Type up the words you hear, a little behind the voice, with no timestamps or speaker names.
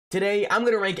Today, I'm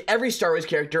going to rank every Star Wars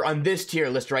character on this tier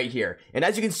list right here. And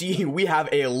as you can see, we have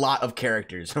a lot of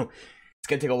characters. It's going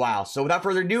to take a while. So without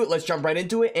further ado, let's jump right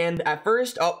into it. And at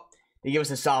first, they give us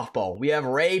a softball. We have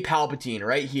Rey Palpatine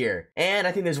right here. And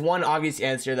I think there's one obvious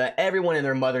answer that everyone and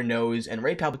their mother knows. And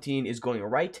Rey Palpatine is going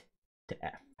right to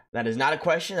F. That is not a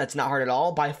question. That's not hard at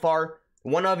all. By far,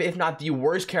 one of, if not the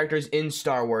worst characters in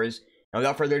Star Wars. And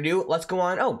without further ado, let's go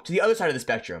on, to the other side of the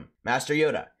spectrum. Master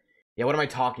Yoda. Yeah, what am I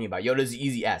talking about? Yoda's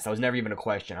easy S. That was never even a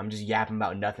question. I'm just yapping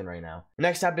about nothing right now.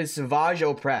 Next up is Savage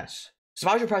Opress.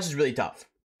 Savage Opress is really tough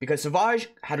because Savage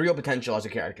had real potential as a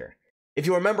character. If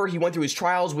you remember, he went through his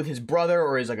trials with his brother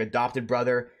or his adopted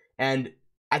brother, and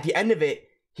at the end of it,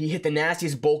 he hit the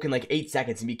nastiest bulk in 8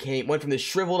 seconds and went from this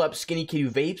shriveled up skinny kid who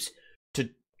vapes to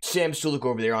Sam Sulek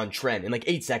over there on trend in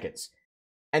 8 seconds.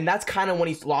 And that's kind of when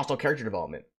he lost all character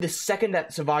development. The second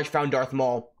that Savage found Darth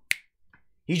Maul,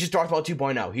 he's just Darth Maul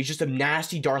 2.0. He's just a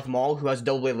nasty Darth Maul who has a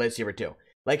double-bladed lightsaber too.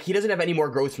 He doesn't have any more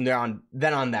growth from there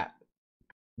on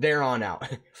out.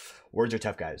 Words are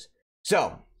tough, guys.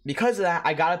 So, because of that,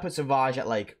 I gotta put Savage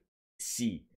at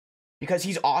C. Because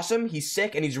he's awesome, he's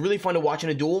sick, and he's really fun to watch in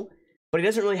a duel, but he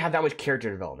doesn't really have that much character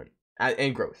development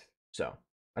and growth. So,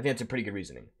 I think that's a pretty good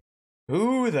reasoning.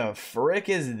 Who the frick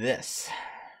is this?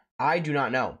 I do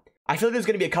not know. I feel like there's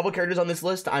gonna be a couple characters on this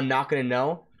list I'm not gonna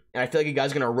know. And I feel like you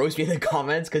guys are going to roast me in the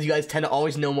comments because you guys tend to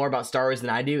always know more about Star Wars than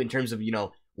I do in terms of,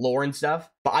 lore and stuff.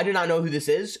 But I do not know who this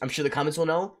is. I'm sure the comments will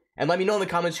know. And let me know in the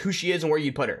comments who she is and where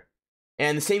you'd put her.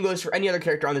 And the same goes for any other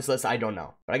character on this list I don't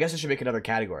know. But I guess I should make another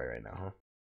category right now, huh?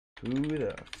 Who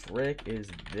the frick is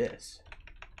this?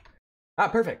 Ah,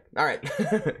 perfect. All right.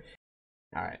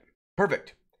 All right.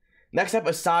 Perfect. Next up,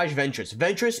 Asajj Ventress.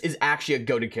 Ventress is actually a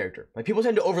goated character. People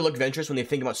tend to overlook Ventress when they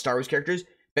think about Star Wars characters.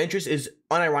 Ventress is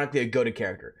unironically a goated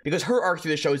character because her arc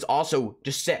through the show is also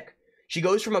just sick. She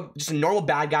goes from just a normal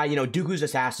bad guy, Dooku's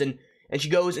assassin, and she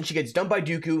goes and she gets dumped by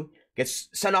Dooku, gets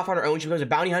sent off on her own. She becomes a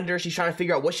bounty hunter. She's trying to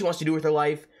figure out what she wants to do with her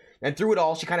life. And through it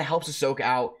all, she kind of helps Ahsoka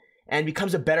out and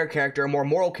becomes a better character, a more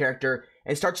moral character,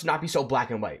 and starts to not be so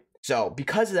black and white. So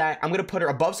because of that, I'm going to put her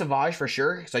above Savage for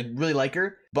sure because I really like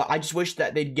her. But I just wish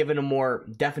that they'd given a more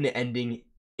definite ending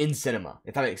in cinema,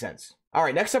 if that makes sense.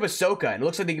 Alright, next up is Ahsoka, and it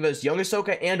looks like they give us young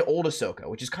Ahsoka and old Ahsoka,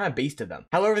 which is kind of based to them.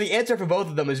 However, the answer for both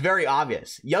of them is very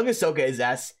obvious. Young Ahsoka is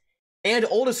S, and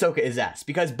old Ahsoka is S,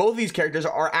 because both of these characters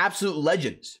are absolute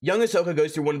legends. Young Ahsoka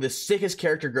goes through one of the sickest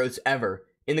character growths ever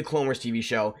in the Clone Wars TV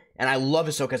show, and I love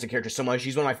Ahsoka as a character so much.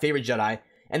 She's one of my favorite Jedi.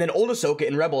 And then old Ahsoka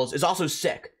in Rebels is also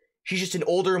sick. She's just an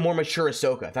older, more mature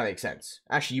Ahsoka, if that makes sense.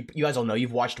 Actually, you guys all know,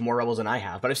 you've watched more Rebels than I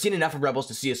have, but I've seen enough of Rebels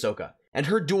to see Ahsoka. And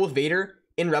her duel with Vader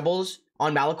in Rebels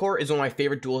on Malachor is one of my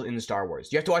favorite duels in Star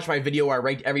Wars. You have to watch my video where I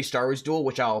ranked every Star Wars duel,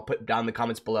 which I'll put down in the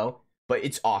comments below. But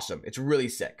it's awesome. It's really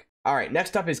sick. Alright,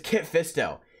 next up is Kit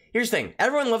Fisto. Here's the thing.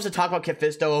 Everyone loves to talk about Kit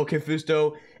Fisto, Kit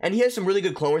Fisto, and he has some really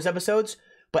good Clone Wars episodes.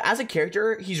 But as a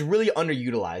character, he's really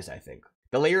underutilized, I think.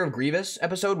 The Layer of Grievous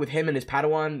episode with him and his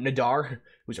Padawan, Nadar,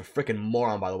 who's a freaking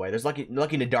moron, by the way. There's lucky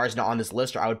Nadar's not on this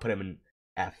list, or I would put him in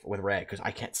F with Rey, because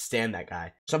I can't stand that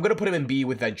guy. So I'm going to put him in B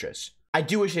with Ventress. I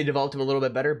do wish they developed him a little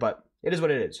bit better, but it is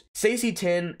what it is. Saesee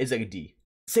Tiin is a D.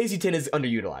 Saesee Tiin is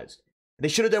underutilized. They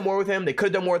should have done more with him, they could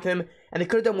have done more with him, and they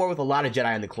could have done more with a lot of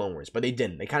Jedi in the Clone Wars, but they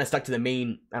didn't. They kind of stuck to the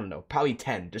main, I don't know, probably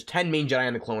 10. Just 10 main Jedi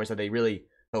in the Clone Wars that they really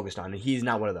focused on, and he's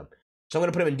not one of them. So I'm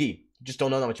going to put him in D. Just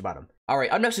don't know that much about him.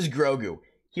 Alright, up next is Grogu.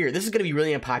 Here, this is going to be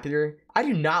really unpopular. I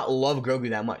do not love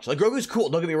Grogu that much. Grogu's cool,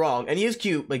 don't get me wrong, and he is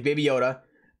cute, like Baby Yoda,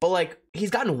 but he's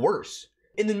gotten worse.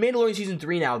 In the Mandalorian Season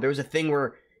 3 now, there was a thing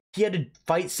where he had to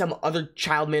fight some other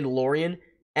child Mandalorian,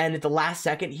 and at the last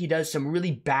second, he does some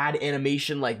really bad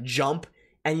animation, jump,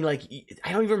 and I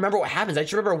don't even remember what happens. I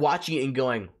just remember watching it and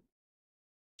going,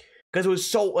 because it was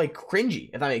so, cringy,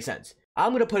 if that makes sense.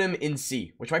 I'm going to put him in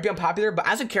C, which might be unpopular, but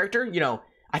as a character,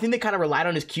 I think they kind of relied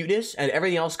on his cuteness, and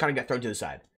everything else kind of got thrown to the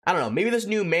side. I don't know, maybe this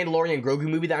new Mandalorian Grogu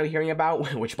movie that I'm hearing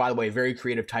about, which, by the way, very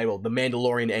creative title, The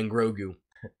Mandalorian and Grogu.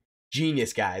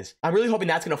 Genius, guys. I'm really hoping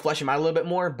that's going to flesh him out a little bit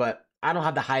more, but I don't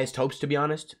have the highest hopes, to be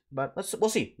honest. But we'll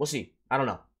see. We'll see. I don't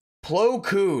know. Plo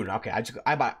Koon. Okay,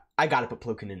 I gotta put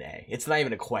Plo Koon in A. It's not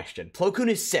even a question. Plo Koon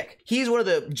is sick. He's one of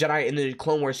the Jedi in the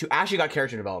Clone Wars who actually got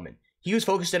character development. He was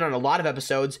focused in on a lot of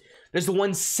episodes. There's the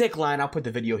one sick line, I'll put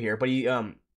the video here, but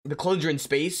the clones are in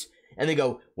space, and they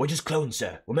go, "We're just clones,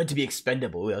 sir. We're meant to be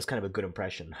expendable." Ooh, that was kind of a good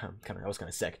impression. That was kind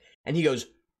of sick. And he goes,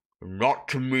 "Not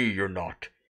to me, you're not."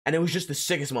 And it was just the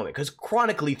sickest moment, because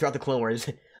chronically throughout the Clone Wars,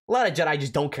 a lot of Jedi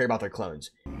just don't care about their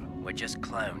clones. "We're just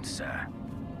clones, sir.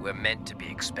 We're meant to be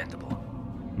expendable."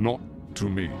 Not to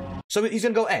me. So he's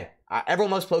gonna go A.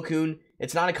 Everyone loves Plo Koon.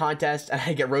 It's not a contest, and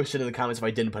I get roasted in the comments if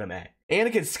I didn't put him A.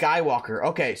 Anakin Skywalker.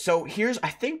 Okay, so here's, I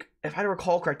think, if I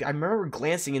recall correctly, I remember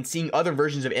glancing and seeing other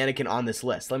versions of Anakin on this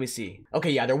list. Let me see.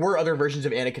 Okay, yeah, there were other versions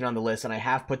of Anakin on the list, and I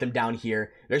have put them down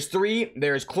here. There's 3.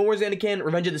 There's Clone Wars Anakin,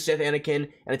 Revenge of the Sith Anakin,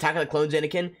 and Attack of the Clones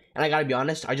Anakin. And I gotta be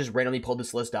honest, I just randomly pulled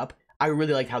this list up. I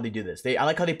really like how they do this. I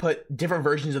like how they put different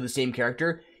versions of the same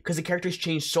character, because the characters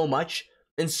change so much,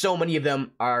 and so many of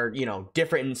them are, you know,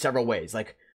 different in several ways.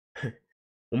 Like,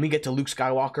 when we get to Luke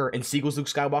Skywalker and sequels Luke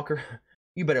Skywalker,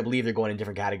 you better believe they're going in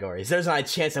different categories. There's not a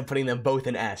chance of putting them both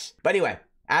in S. But anyway,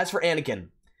 as for Anakin,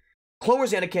 Clone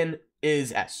Wars Anakin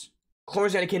is S. Clone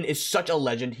Wars Anakin is such a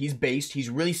legend. He's based, he's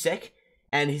really sick,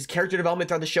 and his character development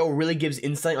throughout the show really gives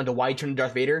insight onto why he turned to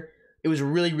Darth Vader. It was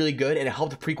really, really good, and it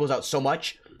helped the prequels out so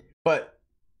much. But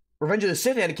Revenge of the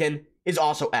Sith Anakin is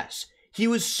also S. He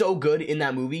was so good in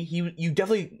that movie. You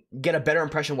definitely get a better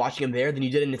impression watching him there than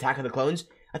you did in Attack of the Clones.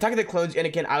 Attack of the Clones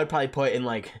Anakin, I would probably put in,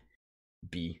 like,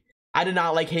 B. I did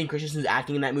not like Hayden Christensen's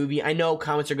acting in that movie. I know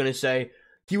comments are going to say,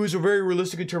 he was a very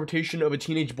realistic interpretation of a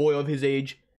teenage boy of his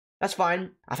age. That's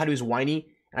fine. I thought he was whiny,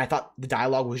 and I thought the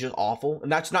dialogue was just awful.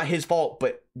 And that's not his fault,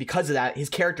 but because of that, his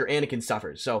character, Anakin,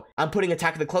 suffers. So I'm putting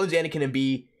Attack of the Clones Anakin in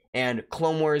B, and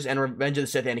Clone Wars and Revenge of the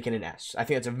Sith Anakin in S. I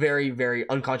think that's a very, very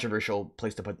uncontroversial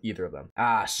place to put either of them.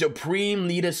 Supreme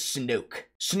Leader Snoke.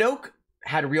 Snoke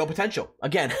had real potential.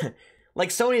 Again, like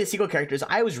so many of the sequel characters,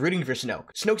 I was rooting for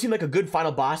Snoke. Snoke seemed like a good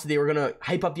final boss. They were going to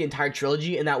hype up the entire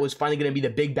trilogy, and that was finally going to be the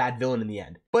big bad villain in the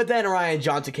end. But then Rian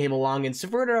Johnson came along and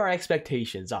subverted our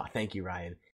expectations. Oh, thank you,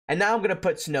 Ryan. And now I'm going to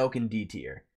put Snoke in D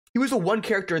tier. He was the one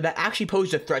character that actually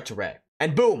posed a threat to Rey.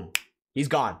 And boom, he's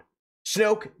gone.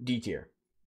 Snoke, D tier.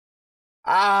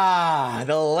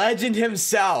 The legend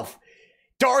himself.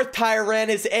 Darth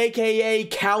Tyrannus, aka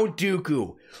Count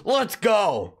Dooku. Let's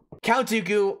go. Count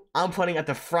Dooku, I'm putting at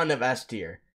the front of S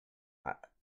tier.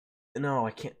 No,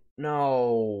 I can't.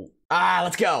 No.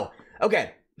 Let's go.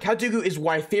 Okay, Count Dooku is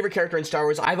my favorite character in Star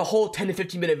Wars. I have a whole 10 to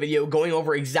 15 minute video going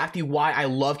over exactly why I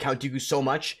love Count Dooku so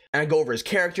much. And I go over his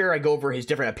character, I go over his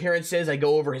different appearances, I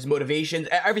go over his motivations,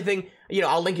 everything. You know,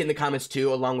 I'll link it in the comments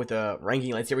too, along with the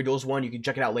Ranking Lightsaber Duels one. You can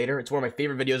check it out later. It's one of my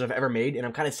favorite videos I've ever made, and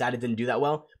I'm kind of sad it didn't do that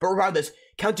well. But regardless,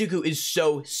 Count Dooku is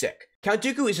so sick. Count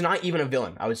Dooku is not even a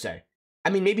villain, I would say. I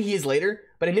mean, maybe he is later,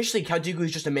 but initially Count Dooku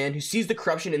is just a man who sees the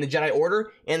corruption in the Jedi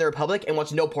Order and the Republic and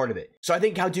wants no part of it. So I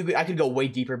think Count Dooku, I could go way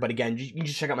deeper, but again, you can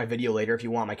just check out my video later if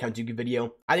you want, my Count Dooku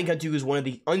video. I think Count Dooku is one of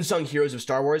the unsung heroes of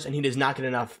Star Wars, and he does not get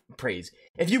enough praise.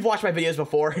 If you've watched my videos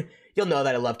before, you'll know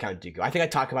that I love Count Dooku. I think I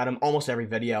talk about him almost every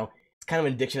video. It's kind of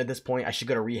an addiction at this point. I should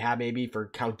go to rehab maybe for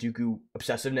Count Dooku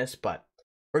obsessiveness, but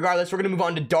regardless, we're going to move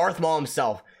on to Darth Maul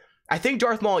himself. I think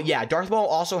Darth Maul, yeah, Darth Maul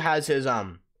also has his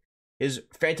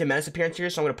Phantom Menace appearance here,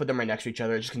 so I'm going to put them right next to each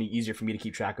other. It's just going to be easier for me to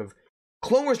keep track of.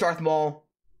 Clone Wars Darth Maul,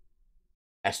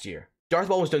 S tier. Darth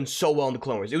Maul was done so well in the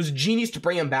Clone Wars. It was genius to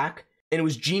bring him back, and it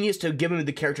was genius to give him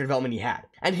the character development he had.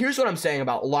 And here's what I'm saying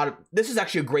about this is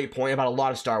actually a great point about a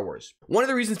lot of Star Wars. One of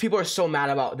the reasons people are so mad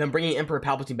about them bringing Emperor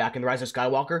Palpatine back in The Rise of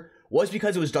Skywalker was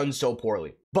because it was done so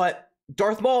poorly. But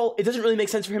Darth Maul, it doesn't really make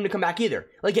sense for him to come back either.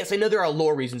 Like, yes, I know there are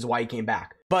lore reasons why he came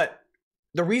back, but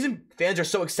the reason fans are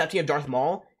so accepting of Darth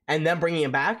Maul and them bringing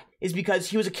him back is because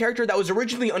he was a character that was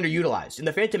originally underutilized. In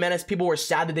The Phantom Menace, people were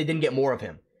sad that they didn't get more of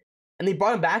him. And they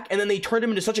brought him back, and then they turned him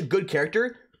into such a good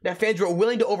character that fans were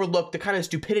willing to overlook the kind of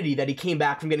stupidity that he came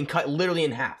back from getting cut literally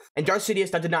in half. And Darth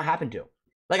Sidious, that did not happen to.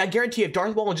 Like, I guarantee if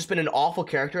Darth Maul had just been an awful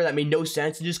character that made no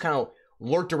sense and just kind of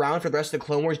lurked around for the rest of the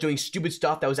Clone Wars doing stupid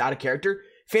stuff that was out of character,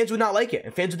 fans would not like it,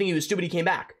 and fans would think he was stupid he came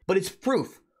back. But it's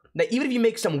proof that even if you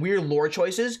make some weird lore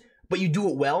choices, but you do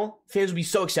it well, fans would be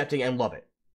so accepting and love it.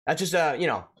 That's just a, you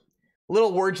know,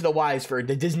 little word to the wise for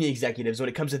the Disney executives when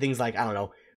it comes to things like, I don't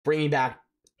know, bringing back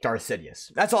Darth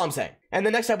Sidious. That's all I'm saying. And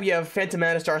then next up we have Phantom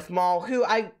Menace Darth Maul, who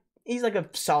he's like a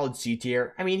solid C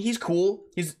tier. I mean, he's cool.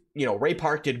 He's, you know, Ray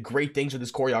Park did great things with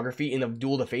his choreography in the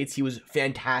Duel of the Fates. He was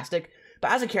fantastic.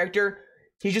 But as a character,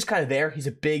 he's just kind of there. He's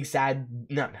a big, sad,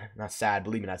 not sad,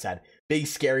 believe me, not sad, big,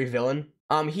 scary villain.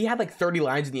 He had like 30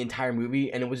 lines in the entire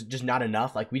movie, and it was just not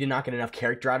enough. Like, we did not get enough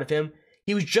character out of him.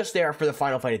 He was just there for the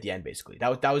final fight at the end, basically.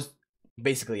 That was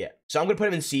basically it. So I'm going to put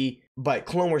him in C, but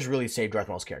Clone Wars really saved Darth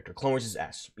Maul's character. Clone Wars is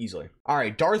S, easily. All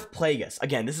right, Darth Plagueis.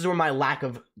 Again, this is where my lack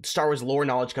of Star Wars lore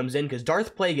knowledge comes in, because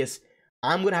Darth Plagueis,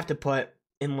 I'm going to have to put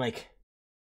in, like,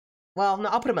 well, no,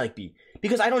 I'll put him in, like, B,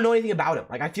 because I don't know anything about him.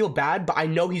 Like, I feel bad, but I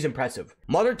know he's impressive.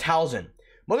 Mother Talzin.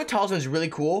 Mother Talzin is really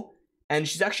cool, and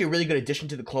she's actually a really good addition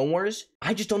to the Clone Wars.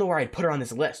 I just don't know where I'd put her on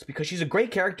this list, because she's a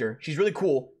great character. She's really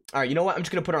cool. All right, you know what? I'm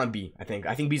just going to put her on B, I think.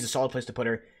 I think B's a solid place to put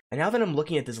her. And now that I'm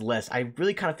looking at this list, I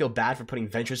really kind of feel bad for putting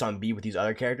Ventress on B with these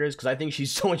other characters, because I think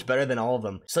she's so much better than all of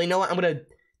them. So you know what? I'm going to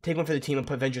take one for the team and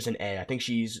put Ventress in A. I think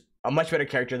she's a much better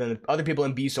character than the other people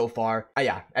in B so far.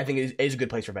 Yeah, I think it is a good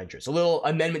place for Ventress. A little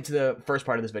amendment to the first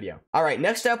part of this video. All right,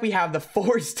 next up we have the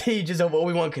 4 stages of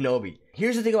Obi-Wan Kenobi.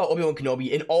 Here's the thing about Obi-Wan Kenobi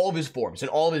in all of his forms, in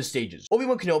all of his stages.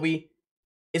 Obi-Wan Kenobi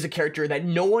is a character that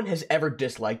no one has ever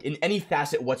disliked in any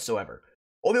facet whatsoever.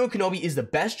 Obi-Wan Kenobi is the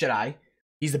best Jedi,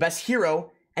 he's the best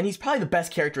hero, and he's probably the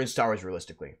best character in Star Wars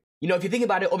realistically. You know, if you think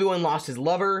about it, Obi-Wan lost his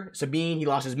lover, Sabine, he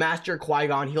lost his master,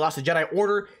 Qui-Gon, he lost the Jedi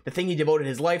Order, the thing he devoted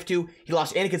his life to, he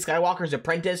lost Anakin Skywalker, his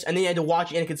apprentice, and then he had to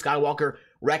watch Anakin Skywalker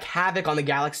wreak havoc on the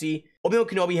galaxy. Obi-Wan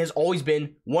Kenobi has always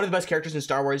been one of the best characters in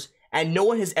Star Wars, and no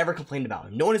one has ever complained about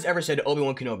him. No one has ever said,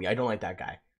 Obi-Wan Kenobi, I don't like that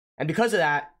guy. And because of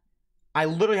that, I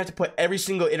literally have to put every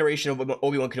single iteration of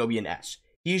Obi-Wan Kenobi in S.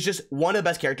 He's just one of the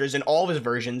best characters in all of his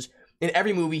versions. In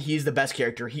every movie, he's the best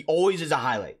character. He always is a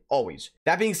highlight. Always.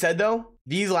 That being said, though,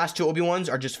 these last 2 Obi-Wans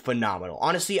are just phenomenal.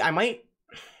 Honestly, I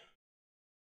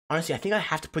think I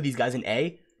have to put these guys in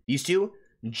A, these 2,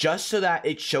 just so that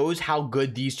it shows how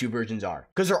good these 2 versions are.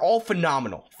 Because they're all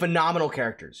phenomenal. Phenomenal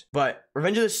characters. But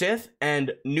Revenge of the Sith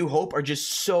and New Hope are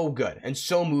just so good and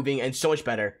so moving and so much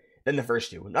better than the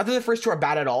first 2. Not that the first 2 are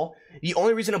bad at all. The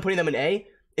only reason I'm putting them in A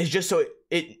is just so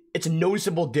it's a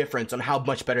noticeable difference on how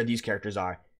much better these characters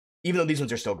are. Even though these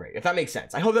ones are still great. If that makes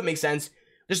sense. I hope that makes sense.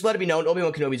 Just let it be known,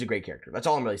 Obi-Wan Kenobi is a great character. That's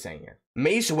all I'm really saying here.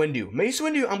 Mace Windu. Mace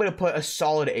Windu, I'm going to put a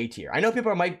solid A tier. I know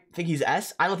people might think he's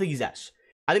S. I don't think he's S.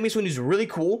 I think Mace Windu is really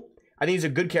cool. I think he's a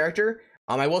good character.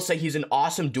 I will say he's an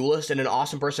awesome duelist and an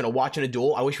awesome person to watch in a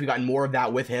duel. I wish we got more of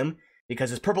that with him because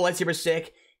his purple lightsaber is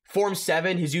sick. Form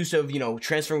 7, his use of,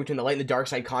 transferring between the light and the dark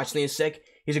side constantly is sick.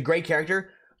 He's a great character.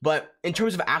 But in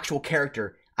terms of actual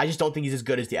character, I just don't think he's as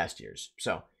good as the S tiers.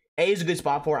 So A is a good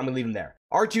spot for it. I'm going to leave him there.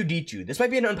 R2-D2. This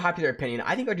might be an unpopular opinion.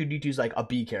 I think R2-D2 is like a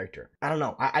B character. I don't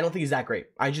know. I don't think he's that great.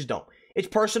 I just don't. It's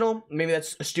personal. Maybe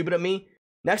that's stupid of me.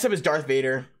 Next up is Darth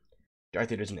Vader. Darth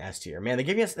Vader's an S tier. Man, they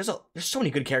give us... There's so many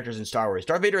good characters in Star Wars.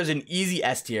 Darth Vader is an easy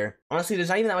S tier. Honestly, there's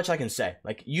not even that much I can say.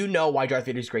 Like, you know why Darth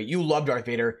Vader is great. You love Darth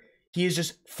Vader. He is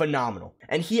just phenomenal.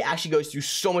 And he actually goes through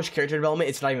so much character development,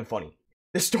 it's not even funny.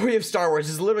 The story of Star Wars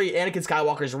is literally Anakin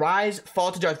Skywalker's rise,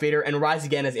 fall to Darth Vader, and rise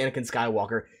again as Anakin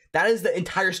Skywalker. That is the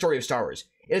entire story of Star Wars.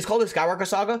 It is called the Skywalker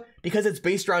Saga because it's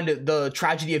based around the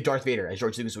tragedy of Darth Vader, as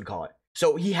George Lucas would call it.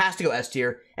 So he has to go S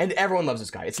tier, and everyone loves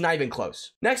this guy. It's not even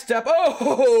close. Next up,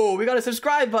 we got a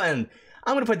subscribe button.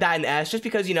 I'm going to put that in S just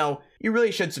because, you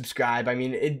really should subscribe. I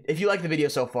mean, if you like the video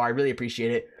so far, I really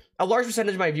appreciate it. A large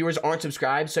percentage of my viewers aren't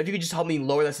subscribed, so if you could just help me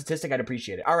lower that statistic, I'd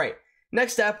appreciate it. All right,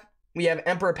 next up, we have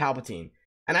Emperor Palpatine.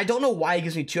 And I don't know why he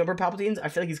gives me 2 Emperor Palpatines. I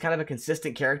feel like he's kind of a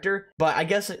consistent character. But I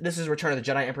guess this is Return of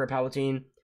the Jedi Emperor Palpatine.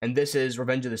 And this is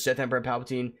Revenge of the Sith Emperor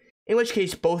Palpatine. In which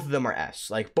case, both of them are S.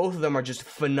 Like, both of them are just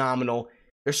phenomenal.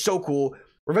 They're so cool.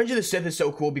 Revenge of the Sith is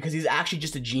so cool because he's actually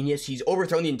just a genius. He's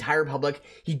overthrown the entire Republic.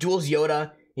 He duels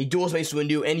Yoda. He duels Mace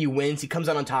Windu. And he wins. He comes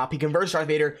out on top. He converts Darth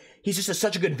Vader. He's just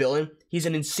such a good villain. He's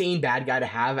an insane bad guy to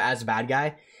have as a bad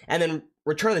guy. And then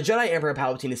Return of the Jedi Emperor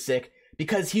Palpatine is sick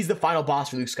because he's the final boss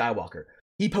for Luke Skywalker.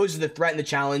 He poses the threat and the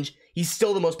challenge. He's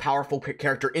still the most powerful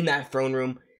character in that throne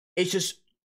room. He's just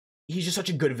such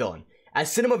a good villain.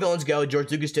 As cinema villains go,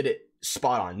 George Lucas did it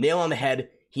spot on. Nail on the head.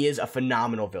 He is a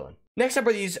phenomenal villain. Next up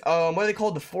are these, what are they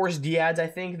called? The Force Dyads, I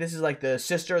think. This is like the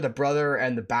sister, the brother,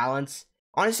 and the balance.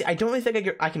 Honestly, I don't really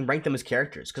think I can rank them as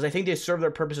characters because I think they serve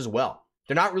their purposes well.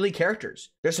 They're not really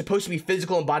characters. They're supposed to be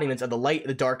physical embodiments of the light,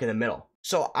 the dark, and the middle.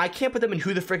 So I can't put them in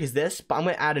who the frick is this, but I'm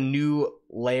going to add a new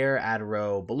layer, add a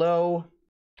row below.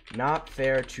 Not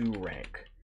fair to rank.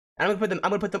 And I'm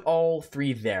gonna put them all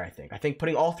 3 there, I think. I think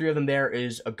putting all 3 of them there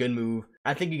is a good move.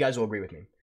 I think you guys will agree with me.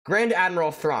 Grand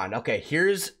Admiral Thrawn. Okay,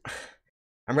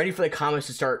 I'm ready for the comments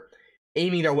to start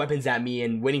aiming their weapons at me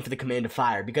and waiting for the command to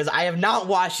fire because I have not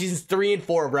watched seasons 3 and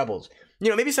 4 of Rebels.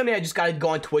 Maybe someday I just gotta go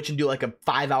on Twitch and do like a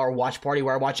 5-hour watch party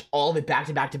where I watch all of it back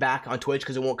to back to back on Twitch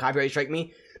because it won't copyright strike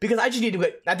me. Because I just need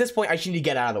to at this point, I just need to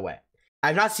get out of the way.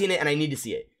 I've not seen it and I need to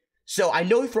see it. So I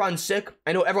know Thrawn's sick.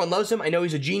 I know everyone loves him. I know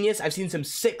he's a genius. I've seen some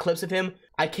sick clips of him.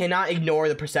 I cannot ignore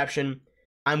the perception.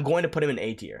 I'm going to put him in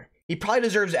A tier. He probably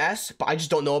deserves S, but I just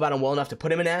don't know about him well enough to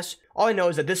put him in S. All I know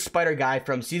is that this spider guy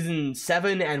from season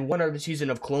 7 and one other season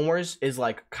of Clone Wars is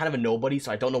like kind of a nobody,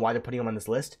 so I don't know why they're putting him on this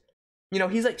list.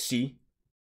 He's like C.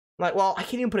 Like, well, I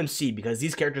can't even put him C because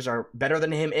these characters are better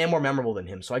than him and more memorable than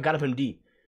him, so I gotta put him D.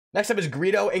 Next up is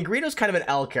Greedo, and Greedo's kind of an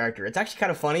L character. It's actually kind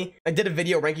of funny. I did a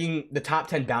video ranking the top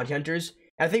 10 bounty hunters,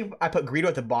 and I think I put Greedo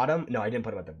at the bottom. No, I didn't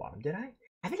put him at the bottom, did I?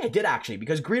 I think I did actually,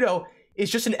 because Greedo is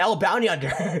just an L bounty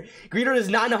hunter. Greedo does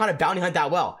not know how to bounty hunt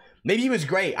that well. Maybe he was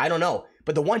great, I don't know.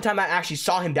 But the one time I actually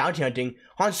saw him bounty hunting,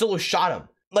 Han Solo shot him.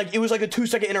 Like, it was like a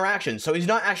 2-second interaction, so he's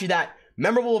not actually that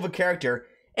memorable of a character,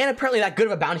 and apparently that good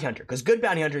of a bounty hunter, because good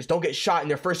bounty hunters don't get shot in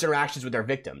their first interactions with their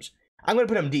victims. I'm going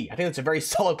to put him D. I think that's a very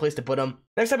solid place to put him.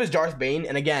 Next up is Darth Bane,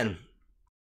 and again,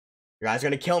 you guys are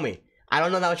going to kill me. I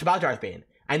don't know that much about Darth Bane.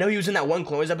 I know he was in that one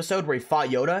Clone Wars episode where he fought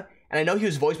Yoda, and I know he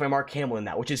was voiced by Mark Hamill in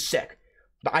that, which is sick.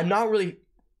 But I'm not really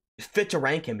fit to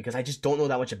rank him because I just don't know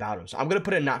that much about him. So I'm going to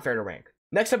put it in not fair to rank.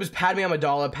 Next up is Padme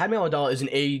Amidala. Padme Amidala is an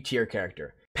A tier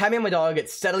character. Padme Amidala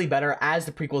gets steadily better as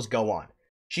the prequels go on.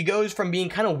 She goes from being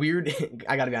kind of weird,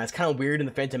 I gotta be honest, kind of weird in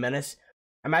The Phantom Menace.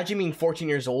 Imagine being 14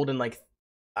 years old and like,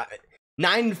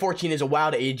 9 and 14 is a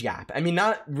wild age gap. I mean,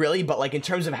 not really, but like in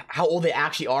terms of how old they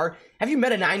actually are. Have you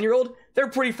met a 9-year-old? They're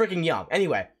pretty freaking young.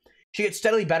 Anyway, she gets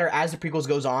steadily better as the prequels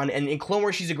goes on, and in Clone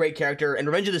Wars, she's a great character. In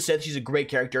Revenge of the Sith, she's a great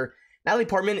character. Natalie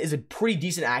Portman is a pretty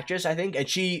decent actress, I think, and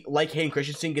she, like Hayden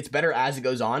Christensen, gets better as it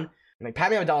goes on. And like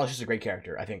Padme Amidala is just a great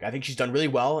character, I think. I think she's done really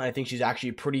well, and I think she's actually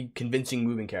a pretty convincing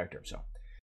moving character. So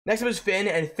next up is Finn,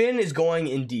 and Finn is going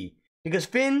in D because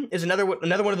Finn is another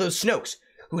one of those Snokes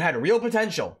who had real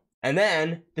potential, and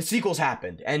then the sequels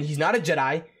happened, and he's not a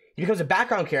Jedi. He becomes a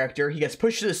background character. He gets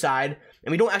pushed to the side,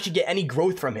 and we don't actually get any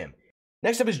growth from him.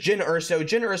 Next up is Jyn Erso.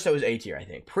 Jyn Erso is A tier, I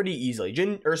think, pretty easily.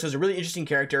 Jyn Erso is a really interesting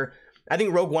character. I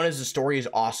think Rogue One the story is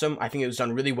awesome. I think it was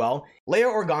done really well. Leia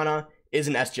Organa is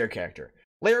an S tier character.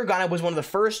 Leia Organa was one of the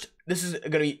first, this is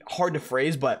going to be hard to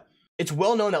phrase, but it's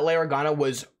well known that Leia Organa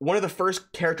was one of the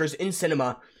first characters in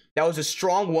cinema that was a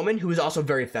strong woman who was also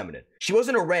very feminine. She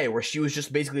wasn't a Rey where she was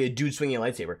just basically a dude swinging a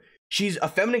lightsaber. She's a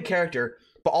feminine character,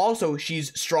 but also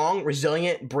she's strong,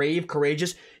 resilient, brave,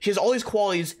 courageous. She has all these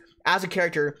qualities as a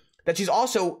character that she's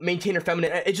also maintained her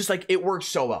feminine. It's just like, it works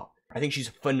so well. I think she's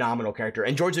a phenomenal character,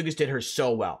 and George Lucas did her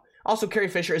so well. Also, Carrie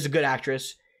Fisher is a good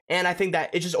actress, and I think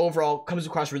that it just overall comes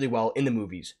across really well in the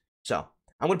movies. So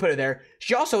I'm going to put her there.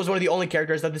 She also was one of the only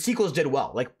characters that the sequels did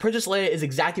well. Like, Princess Leia is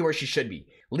exactly where she should be,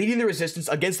 leading the resistance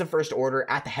against the First Order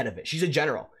at the head of it. She's a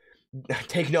general.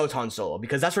 Take notes, Han Solo,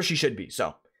 because that's where she should be.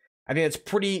 So I think it's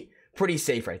pretty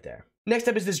safe right there. Next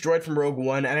up is this droid from Rogue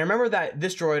One, and I remember that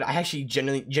this droid, I actually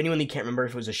genuinely can't remember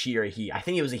if it was a she or a he. I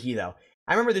think it was a he, though.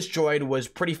 I remember this droid was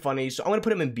pretty funny, so I'm going to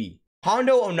put him in B.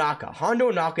 Hondo Ohnaka.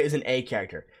 Hondo Ohnaka is an A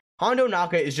character. Hondo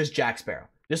Ohnaka is just Jack Sparrow.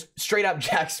 Just straight up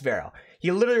Jack Sparrow.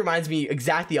 He literally reminds me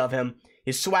exactly of him.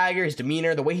 His swagger, his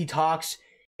demeanor, the way he talks.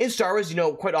 In Star Wars,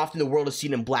 quite often the world is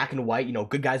seen in black and white,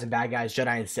 good guys and bad guys,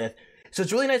 Jedi and Sith. So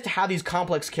it's really nice to have these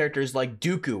complex characters like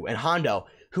Dooku and Hondo,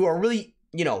 who are really,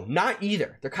 not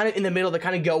either. They're kind of in the middle. They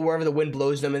kind of go wherever the wind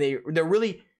blows them, and they're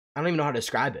really, I don't even know how to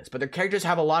describe this, but their characters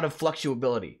have a lot of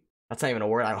fluctuability. That's not even a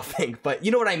word, I don't think, but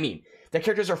you know what I mean. Their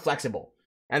characters are flexible,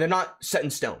 and they're not set in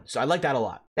stone, so I like that a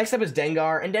lot. Next up is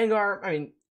Dengar, and Dengar, I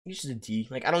mean, he's just a D.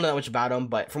 Like, I don't know that much about him,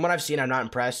 but from what I've seen, I'm not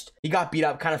impressed. He got beat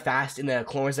up kind of fast in the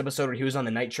Clone Wars episode where he was on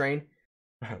the night train.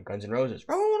 Guns N' Roses.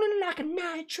 Rolling like a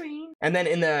night train. And then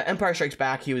in the Empire Strikes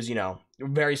Back, he was, a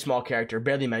very small character,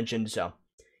 barely mentioned, so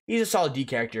he's a solid D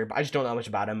character, but I just don't know much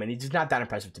about him, and he's just not that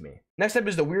impressive to me. Next up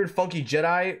is the weird, funky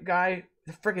Jedi guy.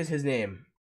 The frick is his name?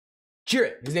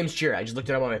 Chirrut. His name's Chirrut. I just looked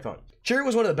it up on my phone. Chirrut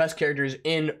was one of the best characters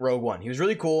in Rogue One. He was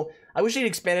really cool. I wish they'd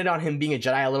expanded on him being a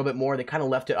Jedi a little bit more. They kind of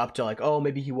left it up to like, oh,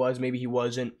 maybe he was, maybe he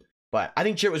wasn't. But I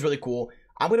think Chirrut was really cool.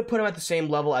 I'm going to put him at the same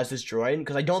level as this droid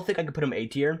because I don't think I could put him A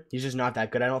tier. He's just not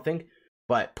that good, I don't think.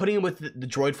 But putting him with the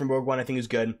droid from Rogue One, I think is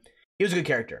good. He was a good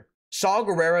character. Saw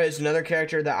Gerrera is another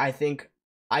character that I think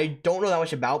I don't know that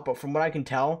much about, but from what I can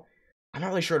tell, I'm not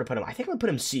really sure where to put him. I think I'm going to put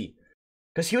him C.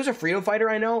 Because he was a freedom fighter,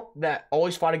 I know, that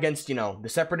always fought against, the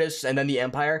Separatists and then the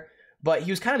Empire. But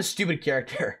he was kind of a stupid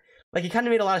character. Like, he kind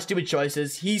of made a lot of stupid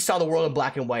choices. He saw the world in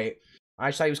black and white. I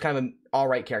just thought he was kind of an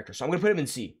alright character. So I'm going to put him in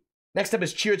C. Next up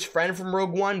is Chirrut's friend from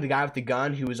Rogue One, the guy with the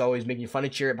gun who was always making fun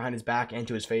of Chirrut behind his back and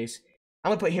to his face. I'm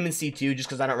going to put him in C too, just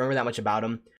because I don't remember that much about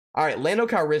him. Alright, Lando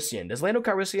Calrissian. Does Lando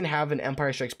Calrissian have an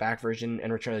Empire Strikes Back version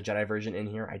and Return of the Jedi version in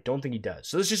here? I don't think he does.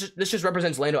 So this just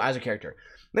represents Lando as a character.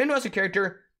 Lando as a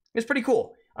character is pretty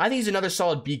cool. I think he's another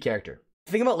solid B character.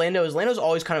 The thing about Lando is Lando's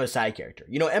always kind of a side character.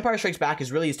 Empire Strikes Back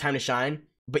is really his time to shine.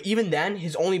 But even then,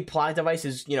 his only plot device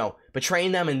is,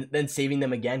 betraying them and then saving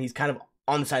them again. He's kind of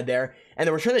on the side there. And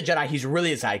the Return of the Jedi, he's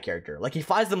really a side character. Like, he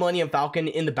flies the Millennium Falcon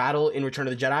in the battle in Return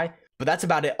of the Jedi, but that's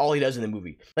about it, all he does in the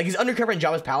movie. Like, he's undercover in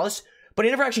Jabba's palace, but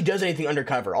he never actually does anything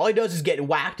undercover. All he does is get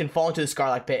whacked and fall into the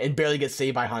Sarlacc pit and barely get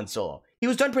saved by Han Solo. He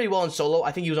was done pretty well in Solo.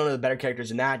 I think he was one of the better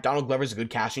characters in that. Donald Glover's a good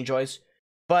casting choice.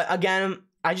 But again,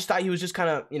 I just thought he was just kind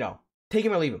of, take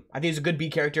him or leave him. I think he's a good B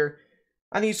character.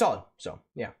 I think he's solid. So,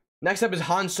 yeah. Next up is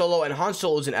Han Solo, and Han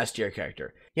Solo is an S tier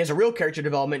character. He has a real character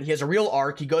development. He has a real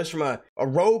arc. He goes from a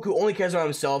rogue who only cares about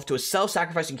himself to a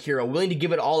self-sacrificing hero willing to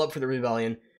give it all up for the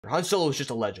rebellion. Han Solo is just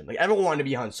a legend. Like, everyone wanted to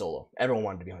be Han Solo. Everyone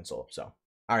wanted to be Han Solo. So,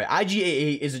 All right,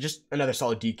 IGAA is just another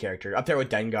solid D character, up there with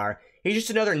Dengar. He's just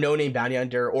another no-name bounty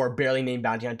hunter or barely named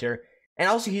bounty hunter. And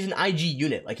also, he's an IG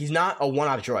unit. Like, he's not a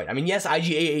one-off droid. I mean, yes,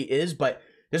 IGAA is, but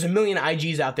there's a million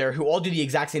IGs out there who all do the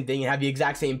exact same thing and have the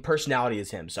exact same personality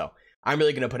as him. So, I'm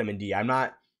really going to put him in D. I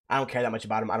don't care that much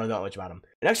about him. I don't know that much about him.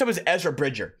 Next up is Ezra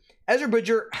Bridger. Ezra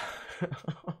Bridger,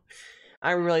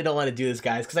 I really don't want to do this,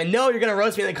 guys, because I know you're going to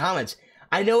roast me in the comments.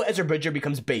 I know Ezra Bridger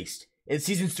becomes based in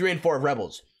seasons 3 and 4 of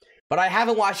Rebels, but I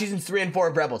haven't watched seasons 3 and 4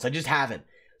 of Rebels. I just haven't.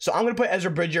 So I'm going to put Ezra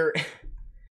Bridger.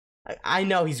 I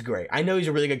know he's great. I know he's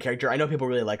a really good character. I know people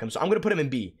really like him, so I'm going to put him in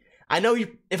B. I know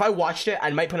if I watched it,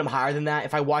 I might put him higher than that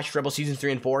if I watched Rebels seasons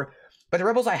 3 and 4, but the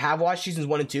Rebels I have watched, seasons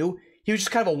 1 and 2, he was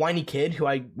just kind of a whiny kid who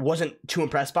I wasn't too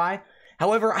impressed by.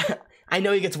 However, I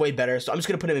know he gets way better, so I'm just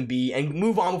going to put him in B and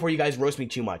move on before you guys roast me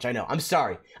too much. I know. I'm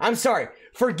sorry.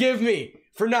 Forgive me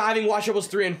for not having watched Rebels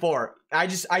 3 and 4. I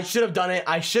should have done it.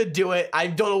 I should do it. I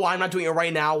don't know why I'm not doing it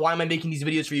right now. Why am I making these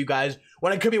videos for you guys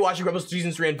when I could be watching Rebels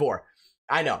seasons 3 and 4?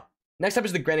 I know. Next up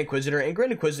is the Grand Inquisitor, and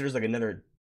Grand Inquisitor is like another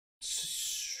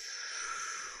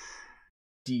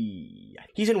D.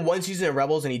 He's in one season of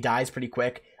Rebels and he dies pretty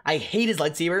quick. I hate his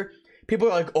lightsaber. People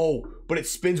are like, oh, but it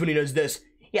spins when he does this.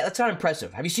 Yeah, that's not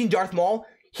impressive. Have you seen Darth Maul?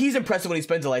 He's impressive when he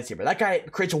spins a lightsaber. That guy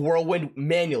creates a whirlwind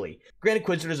manually. Grand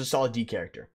Inquisitor is a solid D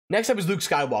character. Next up is Luke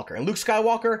Skywalker. And Luke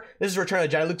Skywalker, this is Return of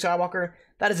the Jedi Luke Skywalker.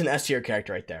 That is an S tier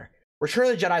character right there. Return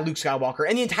of the Jedi Luke Skywalker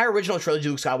and the entire original trilogy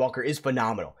Luke Skywalker is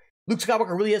phenomenal. Luke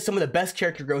Skywalker really has some of the best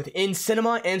character growth in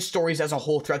cinema and stories as a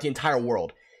whole throughout the entire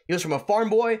world. He goes from a farm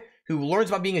boy who learns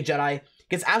about being a Jedi,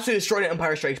 gets absolutely destroyed in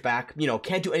Empire Strikes Back, you know,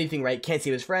 can't do anything right, can't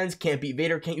save his friends, can't beat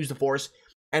Vader, can't use the Force,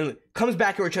 and comes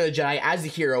back in Return of the Jedi as the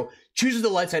hero, chooses the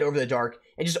light side over the dark,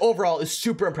 and just overall is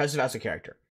super impressive as a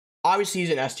character. Obviously,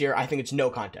 he's an S tier. I think it's no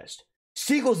contest.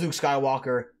 Sequels Luke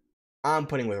Skywalker, I'm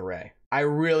putting with Rey. I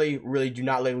really, really do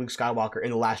not like Luke Skywalker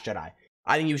in The Last Jedi.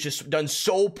 I think he was just done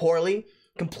so poorly.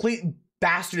 Complete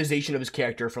bastardization of his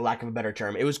character, for lack of a better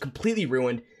term. It was completely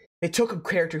ruined. They took a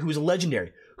character who was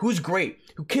legendary, who was great,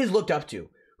 who kids looked up to,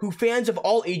 who fans of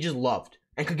all ages loved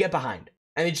and could get behind,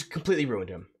 and they just completely ruined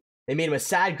him. They made him a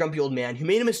sad, grumpy old man who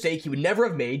made a mistake he would never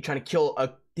have made, trying to kill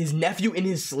his nephew in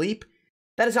his sleep.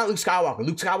 That is not Luke Skywalker.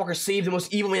 Luke Skywalker saved the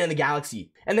most evil man in the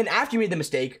galaxy. And then after he made the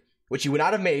mistake, which he would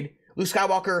not have made, Luke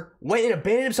Skywalker went and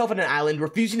abandoned himself on an island,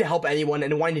 refusing to help anyone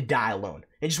and wanting to die alone.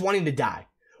 And just wanting to die.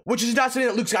 Which is not something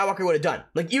that Luke Skywalker would have done.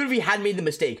 Like, even if he had made the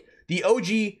mistake, the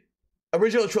OG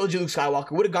original trilogy Luke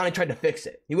Skywalker would have gone and tried to fix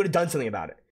it. He would have done something about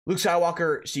it. Luke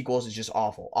Skywalker sequels is just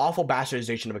awful. Awful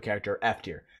bastardization of a character, F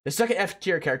tier. The second F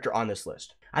tier character on this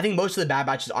list. I think most of the Bad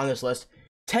Batches on this list,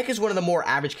 Tech is one of the more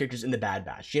average characters in the Bad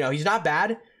Batch. You know, he's not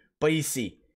bad, but he's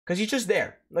C. Because he's just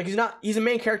there. Like, he's a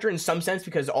main character in some sense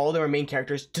because all of them are main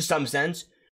characters to some sense.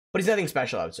 But he's nothing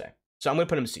special, I would say. So I'm going to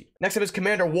put him C. Next up is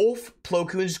Commander Wolf, Plo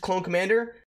Koon's clone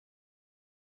commander.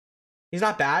 He's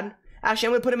not bad. Actually,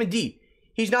 I'm going to put him in D.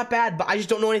 He's not bad, but I just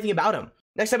don't know anything about him.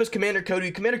 Next up is Commander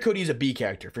Cody. Commander Cody is a B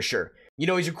character, for sure. You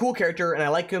know, he's a cool character, and I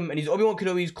like him, and he's Obi-Wan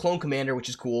Kenobi's clone commander, which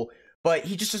is cool, but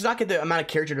he just does not get the amount of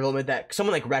character development that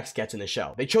someone like Rex gets in the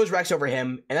show. They chose Rex over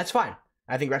him, and that's fine.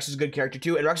 I think Rex is a good character,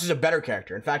 too, and Rex is a better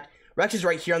character. In fact, Rex is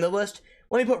right here on the list.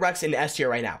 Let me put Rex in S tier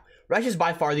right now. Rex is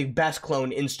by far the best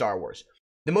clone in Star Wars.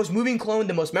 The most moving clone,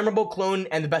 the most memorable clone,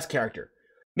 and the best character.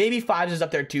 Maybe Fives is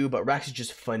up there, too, but Rex is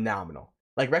just phenomenal.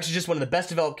 Like, Rex is just one of the best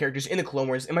developed characters in the Clone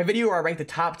Wars. In my video where I rank the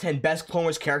top 10 best Clone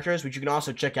Wars characters, which you can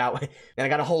also check out, and I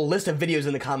got a whole list of videos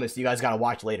in the comments that you guys gotta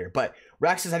watch later. But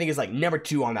Rex is, I think, is like number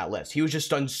 2 on that list. He was just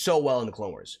done so well in the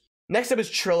Clone Wars. Next up is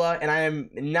Trilla, and I am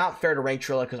not fair to rank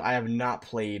Trilla because I have not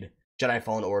played Jedi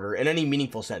Fallen Order in any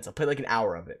meaningful sense. I've played like an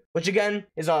hour of it, which again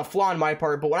is a flaw on my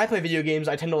part. But when I play video games,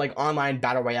 I tend to like online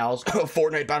battle royales,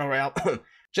 Fortnite battle royale.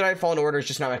 Jedi Fallen Order is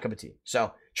just not my cup of tea.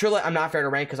 So Trilla, I'm not fair to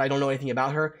rank because I don't know anything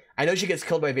about her. I know she gets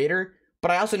killed by Vader,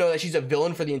 but I also know that she's a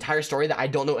villain for the entire story that I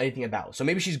don't know anything about. So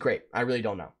maybe she's great. I really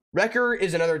don't know. Wrecker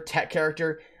is another tech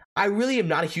character. I really am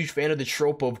not a huge fan of the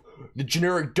trope of the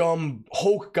generic dumb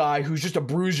Hulk guy who's just a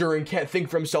bruiser and can't think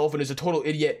for himself and is a total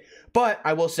idiot. But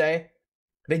I will say,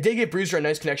 they did give Bruiser a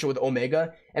nice connection with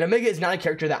Omega. And Omega is not a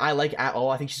character that I like at all.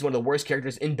 I think she's one of the worst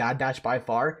characters in Bad Batch by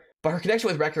far. But her connection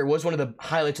with Wrecker was one of the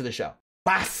highlights of the show.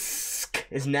 Bossk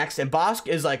is next. And Bossk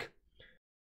is like,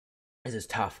 this is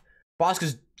tough. Bossk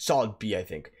is solid B, I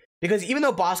think. Because even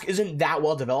though Bossk isn't that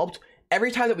well developed,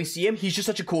 every time that we see him, he's just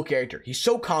such a cool character. He's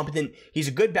so competent. He's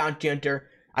a good bounty hunter.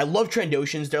 I love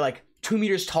Trandoshans. They're like 2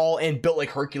 meters tall and built like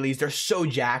Hercules. They're so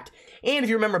jacked. And if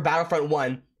you remember Battlefront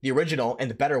 1, the original and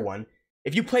the better one,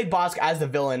 if you played Bossk as the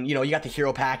villain, you know, you got the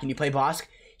hero pack and you play Bossk,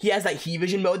 he has that heat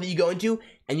vision mode that you go into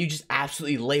and you just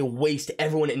absolutely lay waste to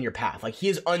everyone in your path. Like, he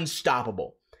is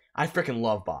unstoppable. I freaking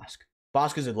love Bosk.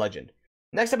 Bosk is a legend.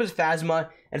 Next up is Phasma,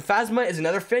 and Phasma is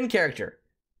another Finn character.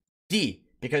 D,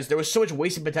 because there was so much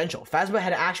wasted potential. Phasma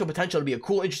had actual potential to be a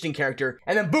cool, interesting character,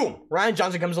 and then boom, Rian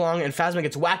Johnson comes along and Phasma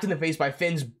gets whacked in the face by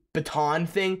Finn's baton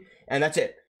thing, and that's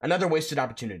it. Another wasted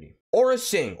opportunity. Aura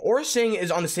Singh. Aura Singh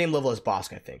is on the same level as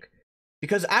Bosk, I think.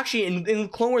 Because actually, in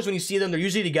Clone Wars, when you see them, they're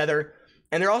usually together,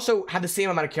 and they also have the same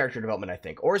amount of character development, I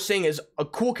think. Aura Singh is a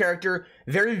cool character,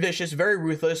 very vicious, very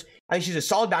ruthless. I think she's a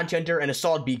solid bounty hunter and a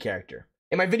solid B character.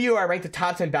 In my video, I ranked the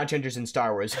top 10 bounty hunters in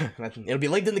Star Wars. It'll be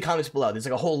linked in the comments below. There's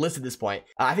like a whole list at this point.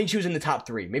 I think she was in the top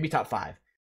 3, maybe top 5.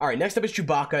 All right, next up is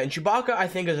Chewbacca, and Chewbacca, I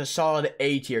think, is a solid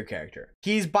A tier character.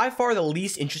 He's by far the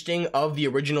least interesting of the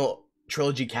original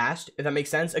trilogy cast, if that makes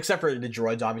sense, except for the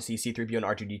droids, obviously, C-3PO and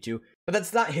R2-D2. But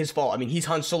that's not his fault. I mean, he's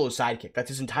Han Solo's sidekick. That's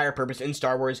his entire purpose in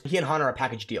Star Wars. He and Han are a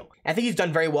package deal. I think he's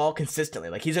done very well consistently.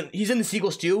 Like, he's in the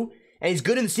sequels too, and he's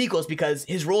good in the sequels because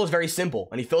his role is very simple,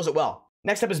 and he fills it well.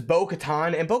 Next up is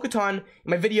Bo-Katan, and Bo-Katan, in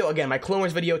my video, again, my Clone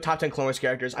Wars video, top 10 Clone Wars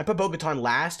characters, I put Bo-Katan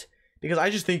last because I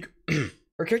just think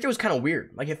her character was kind of weird.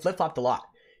 Like, it flip-flopped a lot.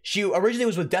 She originally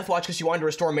was with Death Watch because she wanted to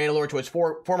restore Mandalore to its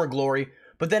former glory,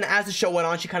 but then as the show went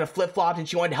on, she kind of flip-flopped and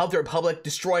she wanted to help the Republic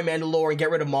destroy Mandalore and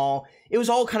get rid of Maul. It was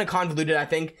all kind of convoluted, I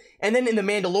think. And then in The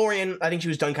Mandalorian, I think she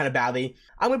was done kind of badly.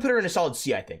 I'm going to put her in a solid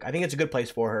C, I think. I think it's a good place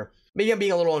for her. Maybe I'm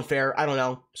being a little unfair. I don't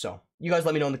know. So, you guys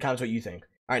let me know in the comments what you think.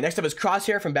 All right, next up is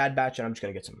Crosshair from Bad Batch, and I'm just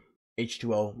going to get some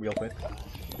H2O real quick.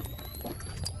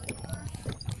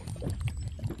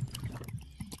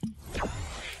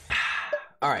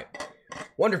 All right,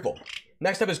 wonderful.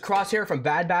 Next up is Crosshair from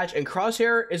Bad Batch, and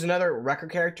Crosshair is another Wrecker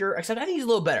character, except I think he's a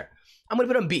little better. I'm going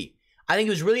to put him B. I think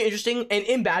he was really interesting, and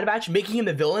in Bad Batch, making him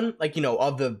the villain, like, you know,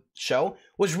 of the show,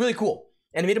 was really cool.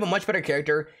 And it made him a much better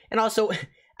character, and also,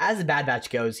 as the Bad Batch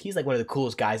goes, he's like one of the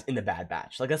coolest guys in the Bad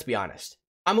Batch. Like, let's be honest.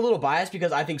 I'm a little biased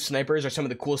because I think snipers are some of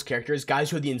the coolest characters. Guys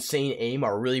who have the insane aim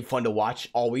are really fun to watch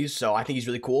always, so I think he's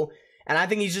really cool. And I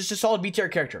think he's just a solid B-tier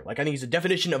character. Like, I think he's a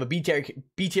definition of a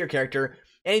B-tier character,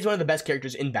 and he's one of the best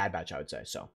characters in Bad Batch, I would say,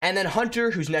 so. And then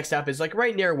Hunter, who's next up, is, like,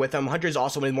 right near with him. Hunter is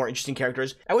also one of the more interesting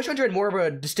characters. I wish Hunter had more of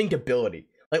a distinct ability.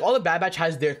 Like, all the Bad Batch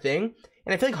has their thing,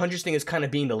 and I feel like Hunter's thing is kind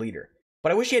of being the leader.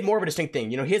 But I wish he had more of a distinct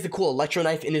thing. You know, he has the cool electro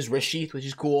knife in his wrist sheath, which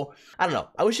is cool. I don't know.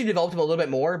 I wish he developed him a little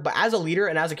bit more, but as a leader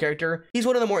and as a character, he's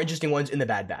one of the more interesting ones in the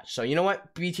Bad Batch. So, you know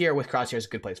what? B tier with Crosshair is a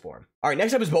good place for him. All right,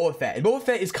 next up is Boba Fett. And Boba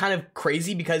Fett is kind of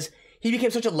crazy because he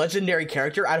became such a legendary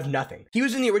character out of nothing. He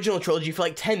was in the original trilogy for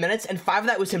like 10 minutes, and 5 of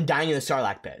that was him dying in the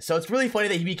Sarlacc pit. So it's really funny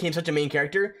that he became such a main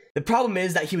character. The problem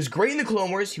is that he was great in the Clone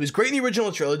Wars, he was great in the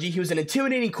original trilogy, he was an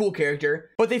intimidating, cool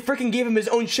character, but they freaking gave him his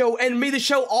own show and made the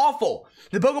show awful.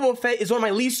 The Book of Boba Fett is one of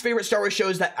my least favorite Star Wars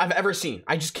shows that I've ever seen.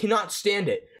 I just cannot stand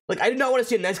it. Like, I did not want to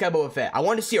see a nice guy Boba Fett. I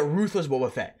wanted to see a ruthless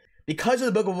Boba Fett. Because of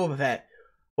the Book of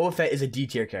Boba Fett is a D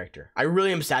tier character. I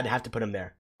really am sad to have to put him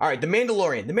there. Alright, The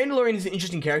Mandalorian. The Mandalorian is an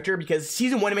interesting character because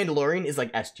season 1 of Mandalorian is like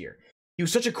S tier. He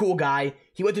was such a cool guy,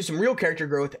 he went through some real character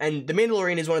growth, and The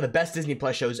Mandalorian is one of the best Disney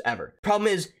Plus shows ever. Problem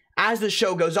is, as the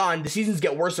show goes on, the seasons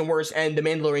get worse and worse, and The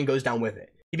Mandalorian goes down with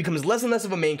it. He becomes less and less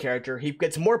of a main character, he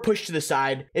gets more pushed to the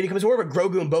side, it becomes more of a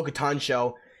Grogu and Bo-Katan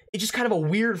show. It's just kind of a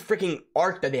weird freaking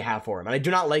arc that they have for him, and I do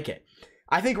not like it.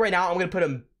 I think right now I'm going to put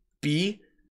him B,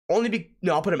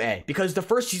 no, I'll put him A, because the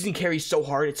first season carries so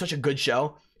hard, it's such a good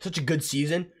show, such a good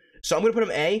season. So I'm going to put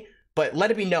him A, but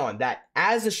let it be known that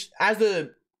as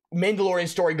the Mandalorian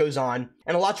story goes on,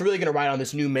 and a lot's really going to ride on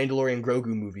this new Mandalorian Grogu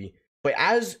movie, but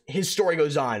as his story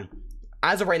goes on,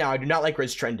 as of right now, I do not like where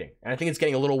it's trending, and I think it's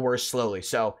getting a little worse slowly,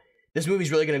 so this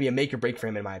movie's really going to be a make or break for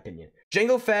him, in my opinion.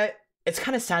 Jango Fett, it's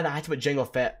kind of sad that I have to put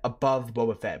Jango Fett above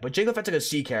Boba Fett, but Jango Fett's like a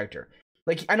C character.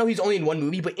 Like, I know he's only in one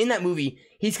movie, but in that movie,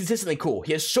 he's consistently cool.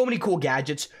 He has so many cool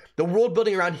gadgets. The world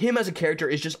building around him as a character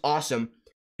is just awesome.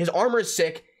 His armor is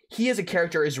sick. He as a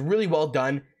character is really well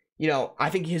done. You know, I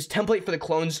think his template for the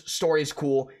clones story is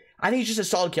cool. I think he's just a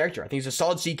solid character. I think he's a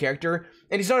solid C character,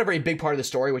 and he's not a very big part of the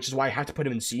story, which is why I have to put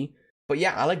him in C. But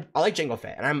yeah, I like Jango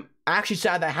Fett, and I'm actually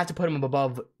sad that I have to put him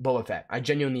above Boba Fett. I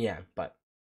genuinely am, but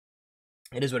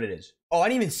it is what it is. Oh, I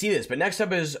didn't even see this, but next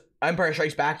up is Empire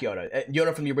Strikes Back Yoda.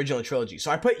 Yoda from the original trilogy. So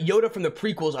I put Yoda from the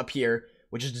prequels up here,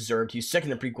 which is deserved. He's sick in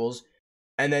the prequels.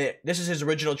 And then this is his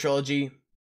original trilogy.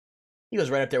 He goes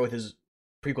right up there with his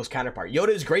prequels counterpart. Yoda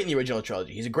is great in the original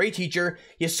trilogy. He's a great teacher.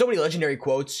 He has so many legendary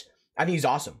quotes. I think he's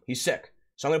awesome. He's sick.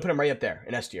 So I'm going to put him right up there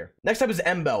in S tier. Next up is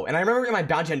Embo. And I remember in my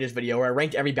Bounty Hunters video where I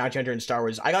ranked every Bounty Hunter in Star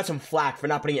Wars, I got some flack for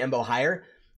not putting Embo higher.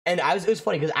 And it was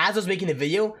funny because as I was making the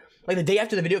video, like the day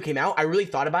after the video came out, I really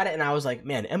thought about it and I was like,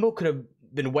 man, Embo could have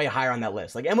been way higher on that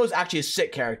list. Like, Embo's actually a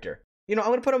sick character. You know, I'm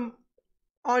going to put him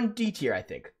on D tier, I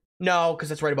think. No, because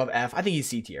that's right above F. I think he's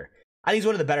C tier. I think he's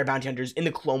one of the better bounty hunters in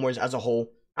the Clone Wars as a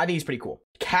whole. I think he's pretty cool.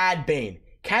 Cad Bane.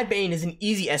 Cad Bane is an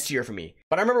easy S tier for me.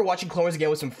 But I remember watching Clone Wars again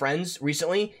with some friends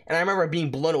recently, and I remember being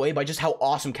blown away by just how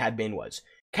awesome Cad Bane was.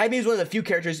 Cad Bane is one of the few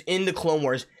characters in the Clone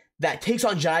Wars that takes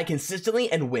on Jedi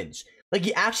consistently and wins. Like,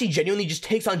 he actually genuinely just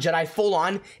takes on Jedi full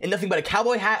on in nothing but a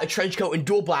cowboy hat, a trench coat, and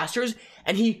dual blasters,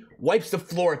 and he wipes the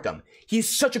floor at them. He's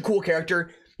such a cool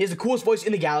character. He has the coolest voice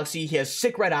in the galaxy. He has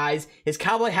sick red eyes. His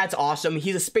cowboy hat's awesome.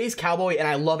 He's a space cowboy, and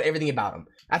I love everything about him.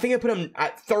 I think I put him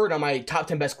at 3rd on my top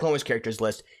 10 best Clone Wars characters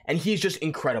list, and he's just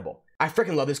incredible. I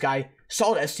freaking love this guy.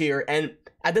 Solid S tier, and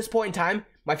at this point in time,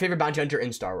 my favorite bounty hunter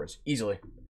in Star Wars, easily.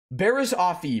 Barriss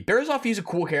Offee. Barriss Offee is a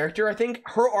cool character, I think.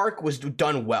 Her arc was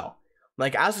done well.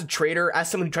 Like, as a traitor,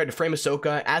 as someone who tried to frame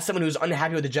Ahsoka, as someone who's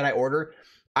unhappy with the Jedi Order,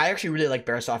 I actually really like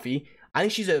Barriss Offee. I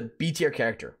think she's a B tier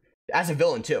character. As a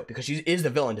villain, too, because she is the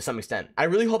villain to some extent. I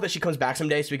really hope that she comes back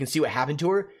someday so we can see what happened to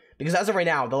her, because as of right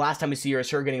now, the last time we see her is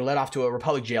her getting led off to a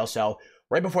Republic jail cell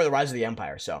right before the rise of the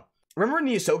Empire. So, remember in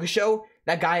the Ahsoka show,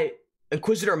 that guy,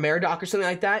 Inquisitor Meridoc or something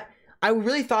like that? I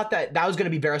really thought that that was going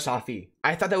to be Barriss Offee.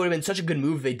 I thought that would have been such a good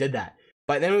move if they did that.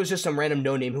 But then it was just some random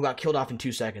no-name who got killed off in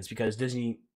 2 seconds because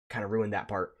Disney kind of ruined that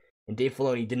part. And Dave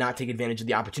Filoni did not take advantage of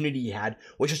the opportunity he had,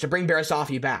 which was to bring Barriss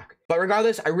Offee back. But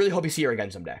regardless, I really hope you see her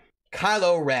again someday.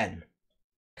 Kylo Ren.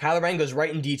 Kylo Ren goes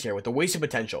right in D tier with the wasted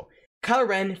potential. Kylo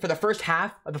Ren, for the first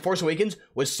half of The Force Awakens,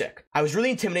 was sick. I was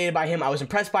really intimidated by him. I was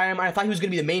impressed by him. I thought he was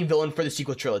going to be the main villain for the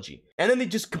sequel trilogy. And then they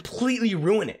just completely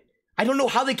ruin it. I don't know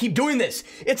how they keep doing this.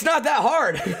 It's not that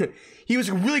hard. He was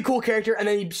a really cool character, and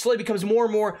then he slowly becomes more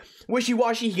and more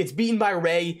wishy-washy. He gets beaten by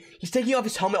Rey. He's taking off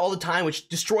his helmet all the time, which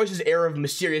destroys his air of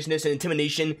mysteriousness and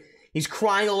intimidation. He's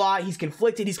crying a lot. He's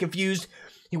conflicted. He's confused.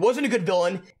 He wasn't a good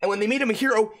villain, and when they made him a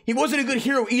hero, he wasn't a good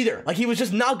hero either. Like, he was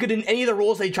just not good in any of the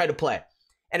roles that he tried to play.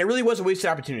 And it really was a wasted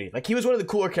opportunity. Like, he was one of the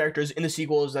cooler characters in the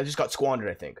sequels that just got squandered,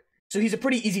 I think. So he's a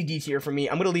pretty easy D tier for me.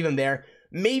 I'm going to leave him there.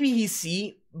 Maybe he's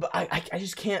C, but I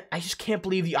just can't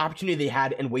believe the opportunity they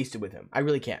had and wasted with him. I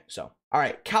really can't. So, all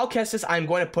right, Cal Kestis, I'm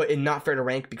going to put in not fair to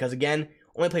rank because, again,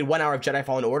 only played 1 hour of Jedi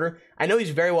Fallen Order. I know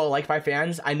he's very well liked by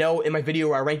fans. I know in my video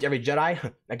where I ranked every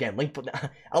Jedi, again,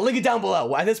 I'll link it down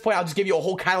below. At this point, I'll just give you a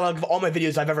whole catalog of all my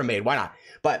videos I've ever made. Why not?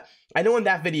 But I know in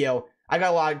that video, I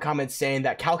got a lot of comments saying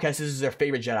that Cal Kestis is their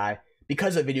favorite Jedi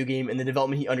because of the video game and the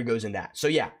development he undergoes in that. So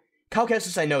yeah, Cal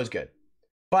Kestis I know is good.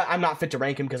 But I'm not fit to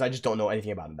rank him because I just don't know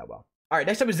anything about him that well. All right,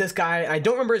 next up is this guy, and I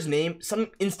don't remember his name.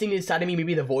 Some instinct inside of me,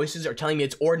 maybe the voices are telling me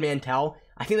it's Ord Mantell.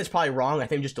 I think that's probably wrong. I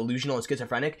think I'm just delusional and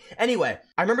schizophrenic. Anyway,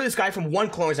 I remember this guy from one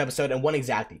Clone Wars episode and one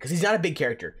exactly, because he's not a big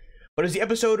character. But it was the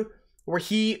episode where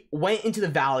he went into the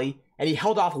valley and he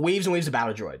held off waves and waves of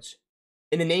battle droids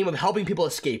in the name of helping people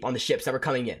escape on the ships that were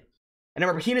coming in. And I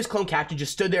remember he and his clone captain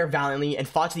just stood there valiantly and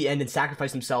fought to the end and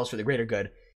sacrificed themselves for the greater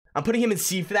good. I'm putting him in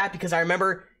C for that because I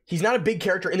remember he's not a big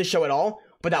character in the show at all,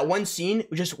 but that one scene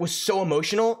just was so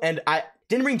emotional, and I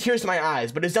didn't bring tears to my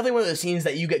eyes, but it's definitely one of those scenes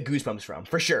that you get goosebumps from,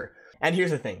 for sure. And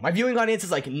here's the thing, my viewing audience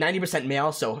is like 90%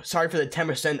 male, so sorry for the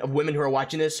 10% of women who are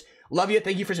watching this. Love you,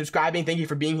 thank you for subscribing, thank you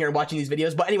for being here and watching these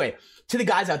videos. But anyway, to the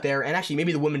guys out there, and actually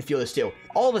maybe the women feel this too,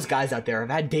 all of us guys out there have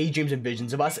had daydreams and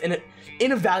visions of us in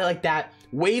a valley like that,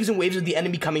 waves and waves of the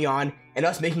enemy coming on, and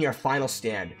us making our final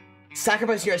stand.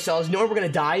 Sacrificing ourselves, knowing we're gonna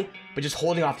die, but just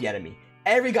holding off the enemy.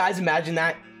 Every guy's imagined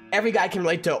that. Every guy can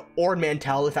relate to Ord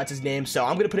Mantell, if that's his name, so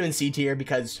I'm gonna put him in C tier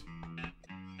because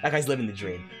that guy's living the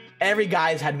dream. Every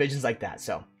guy's had visions like that,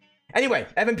 so. Anyway,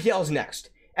 Evan PL is next.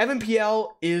 Evan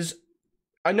PL is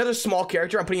another small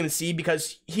character. I'm putting him in C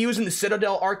because he was in the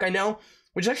Citadel arc, I know,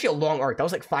 which is actually a long arc. That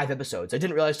was like 5 episodes. I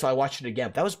didn't realize till I watched it again.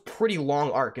 But that was a pretty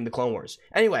long arc in the Clone Wars.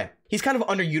 Anyway, he's kind of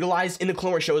underutilized in the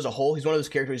Clone Wars show as a whole. He's one of those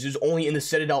characters who's only in the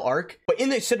Citadel arc. But in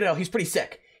the Citadel, he's pretty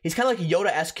sick. He's kind of like a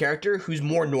Yoda-esque character who's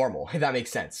more normal, if that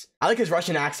makes sense. I like his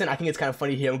Russian accent. I think it's kind of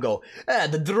funny to hear him go,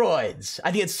 the droids.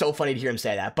 I think it's so funny to hear him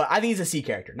say that. But I think he's a C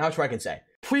character. Now that's what I can say.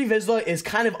 Pre Vizsla is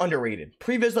kind of underrated.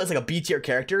 Pre Vizsla is like a B tier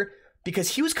character because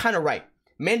he was kind of right.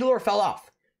 Mandalore fell off.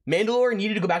 Mandalore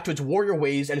needed to go back to its warrior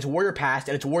ways and its warrior past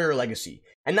and its warrior legacy.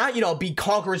 And not, you know, be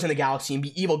conquerors in the galaxy and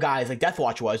be evil guys like Death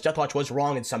Watch was. Death Watch was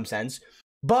wrong in some sense.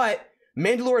 But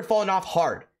Mandalore had fallen off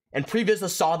hard. And Pre Vizsla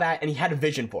saw that and he had a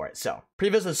vision for it. So, Pre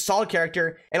Vizsla is a solid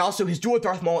character. And also, his duel with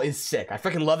Darth Maul is sick. I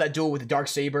freaking love that duel with the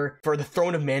Darksaber for the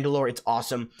throne of Mandalore. It's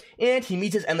awesome. And he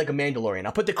meets his end like a Mandalorian.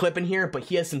 I'll put the clip in here, but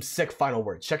he has some sick final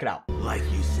words. Check it out. Like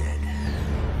you said,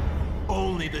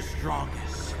 only the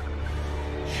strongest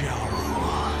shall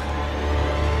rule.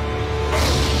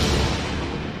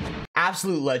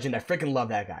 Absolute legend. I freaking love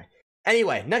that guy.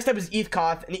 Anyway, next up is Eth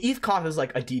Koth, and Eth Koth is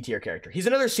like a D tier character. He's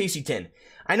another Saesee Tin.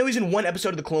 I know he's in one episode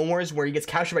of the Clone Wars where he gets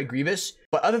captured by Grievous,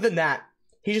 but other than that,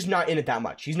 he's just not in it that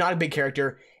much. He's not a big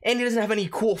character, and he doesn't have any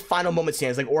cool final moment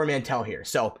stands like Ori Mantell here.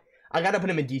 So I gotta put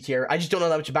him in D tier. I just don't know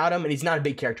that much about him, and he's not a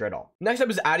big character at all. Next up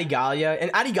is Adi Gallia,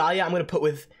 and Adi Gallia I'm gonna put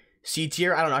with C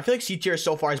tier. I don't know. I feel like C tier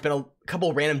so far has been a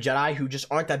couple random Jedi who just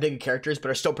aren't that big of characters, but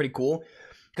are still pretty cool.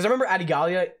 Because I remember Adi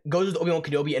Gallia goes with Obi-Wan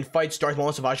Kenobi and fights Darth Maul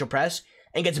and Savage Opress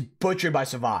and gets butchered by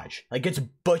Savage. Like, gets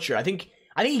butchered. I think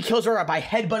he kills her by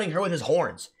headbutting her with his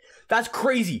horns. That's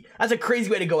crazy. That's a crazy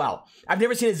way to go out. I've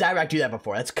never seen a Zyrak do that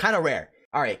before. That's kind of rare.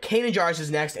 All right, Kanan Jarrus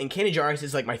is next, and Kanan Jarrus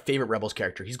is like my favorite Rebels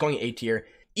character. He's going A tier.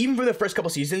 Even for the first couple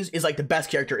seasons, is like the best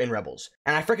character in Rebels.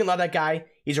 And I freaking love that guy.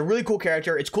 He's a really cool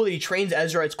character. It's cool that he trains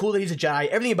Ezra. It's cool that he's a Jedi.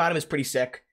 Everything about him is pretty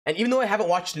sick. And even though I haven't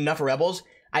watched enough of Rebels,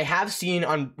 I have seen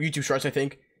on YouTube Shorts, I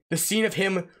think, the scene of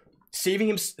him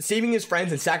saving his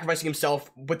friends and sacrificing himself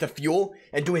with the fuel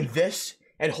and doing this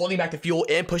and holding back the fuel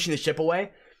and pushing the ship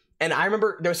away. And I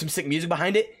remember there was some sick music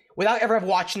behind it. Without ever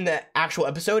watching the actual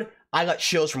episode, I got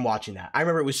chills from watching that. I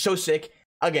remember it was so sick.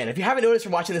 Again, if you haven't noticed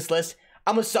from watching this list,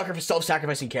 I'm a sucker for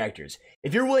self-sacrificing characters.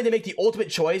 If you're willing to make the ultimate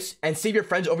choice and save your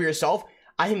friends over yourself,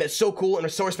 I think that's so cool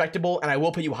and so respectable, and I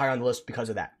will put you higher on the list because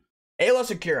of that. Aayla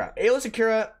Secura.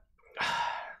 Aayla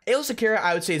Secura,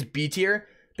 I would say is B tier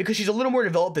because she's a little more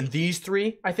developed than these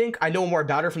three, I think. I know more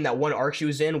about her from that one arc she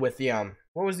was in with the,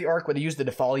 what was the arc where they used the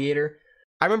defoliator?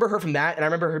 I remember her from that, and I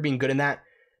remember her being good in that.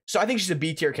 So I think she's a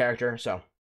B tier character, so.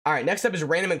 All right, next up is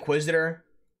Random Inquisitor.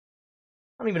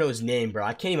 I don't even know his name, bro.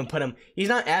 I can't even put him. He's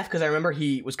not F because I remember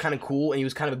he was kind of cool and he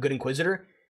was kind of a good Inquisitor.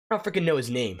 I don't freaking know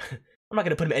his name. I'm not going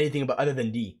to put him anything but other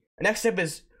than D. Next up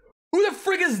is, who the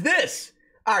frick is this?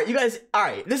 All right, you guys, all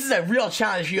right. This is a real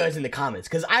challenge for you guys in the comments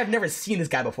because I've never seen this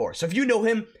guy before. So if you know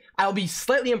him, I'll be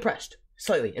slightly impressed.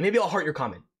 Slightly. And maybe I'll heart your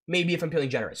comment. Maybe if I'm feeling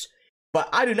generous. But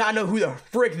I do not know who the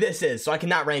frick this is, so I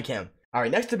cannot rank him. All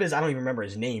right, next up is, I don't even remember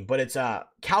his name, but it's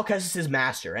Cal Kestis'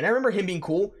 master. And I remember him being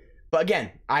cool. But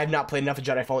again, I have not played enough of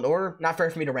Jedi Fallen Order. Not fair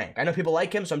for me to rank. I know people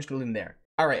like him, so I'm just going to leave him there.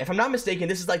 Alright, if I'm not mistaken,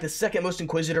 this is like the second most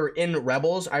Inquisitor in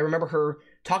Rebels. I remember her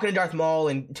talking to Darth Maul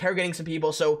and interrogating some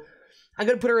people, so I'm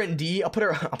going to put her in D. I'll put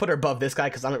her above this guy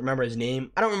because I don't remember his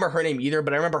name. I don't remember her name either,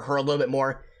 but I remember her a little bit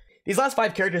more. These last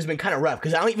 5 characters have been kind of rough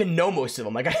because I don't even know most of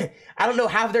them. Like, I don't know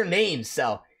half their names,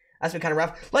 so that's been kind of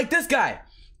rough. Like this guy.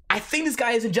 I think this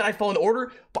guy is in Jedi Fallen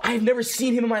Order, but I've never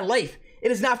seen him in my life.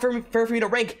 It is not fair for me to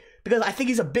rank because I think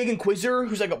he's a big Inquisitor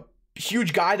who's like a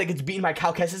huge guy that gets beaten by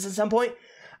Cal Kestis at some point.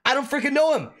 I don't freaking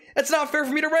know him. That's not fair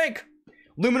for me to rank.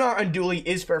 Luminar Unduli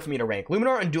is fair for me to rank.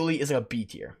 Luminar Unduli is like a B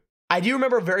tier. I do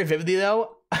remember very vividly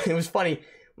though, it was funny,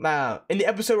 in the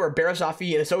episode where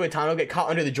Barasafi and Ahsoka Tano get caught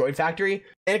under the droid factory,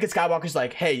 Anakin Skywalker's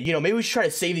like, hey, you know, maybe we should try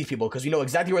to save these people because we know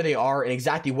exactly where they are and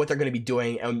exactly what they're going to be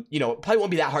doing, and, you know, it probably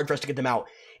won't be that hard for us to get them out.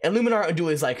 And Luminar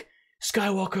Unduli is like,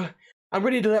 Skywalker, I'm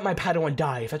ready to let my Padawan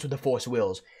die if that's what the Force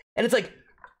wills. And it's like,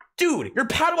 dude, your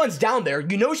Padawan's down there.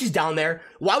 You know she's down there.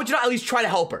 Why would you not at least try to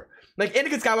help her? Like,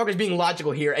 Anakin Skywalker's being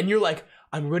logical here, and you're like,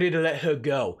 I'm ready to let her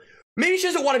go. Maybe she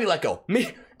doesn't want to be let go.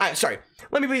 Sorry.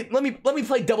 Let me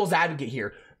play devil's advocate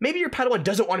here. Maybe your Padawan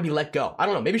doesn't want to be let go. I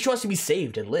don't know. Maybe she wants to be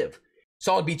saved and live.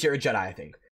 Solid B tier Jedi, I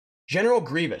think. General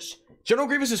Grievous. General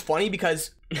Grievous is funny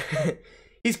because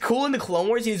he's cool in the Clone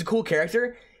Wars. He's a cool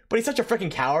character, but he's such a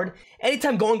freaking coward.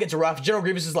 Anytime going gets rough, General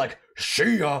Grievous is like,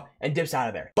 see ya, and dips out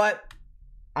of there. But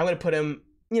I'm going to put him,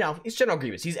 you know, he's General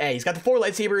Grievous. He's A. He's got the 4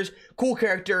 lightsabers, cool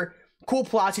character, cool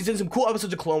plots. He's in some cool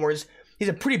episodes of Clone Wars. He's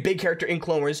a pretty big character in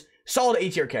Clone Wars. Solid A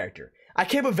tier character. I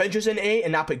can't put Ventress in A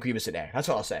and not put Grievous in A. That's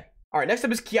what I'll say. All right, next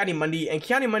up is Ki-Adi-Mundi. And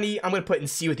Ki-Adi-Mundi, I'm going to put in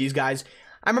C with these guys.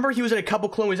 I remember he was in a couple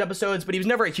Clone Wars episodes, but he was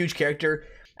never a huge character.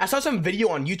 I saw some video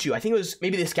on YouTube. I think it was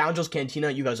maybe the Scoundrels Cantina.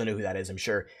 You guys don't know who that is, I'm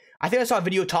sure. I think I saw a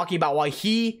video talking about why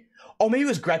he... Oh, maybe it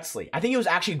was Gretzley. I think it was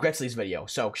actually Gretzley's video.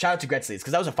 So shout out to Gretzley's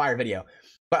because that was a fire video.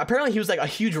 But apparently he was like a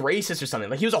huge racist or something.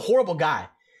 Like he was a horrible guy.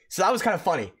 So that was kind of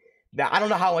funny. Now, I don't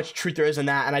know how much truth there is in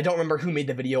that, and I don't remember who made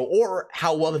the video or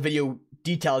how well the video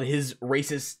detailed his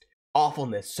racist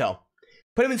awfulness. So,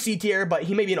 put him in C tier, but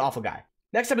he may be an awful guy.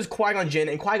 Next up is Qui-Gon Jinn,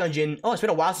 and Qui-Gon Jinn, oh, it's been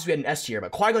a while since we had an S tier,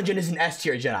 but Qui-Gon Jinn is an S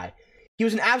tier Jedi. He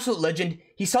was an absolute legend.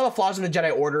 He saw the flaws in the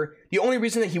Jedi Order. The only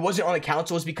reason that he wasn't on the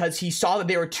council was because he saw that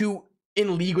they were too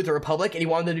in league with the Republic, and he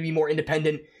wanted them to be more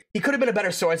independent. He could have been a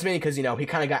better swordsman because, you know, he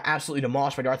kind of got absolutely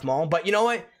demolished by Darth Maul, but you know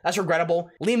what? That's regrettable.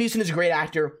 Liam Neeson is a great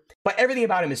actor. But everything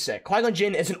about him is sick. Qui-Gon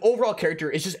Jinn, as an overall character,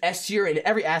 is just S tier in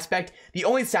every aspect. The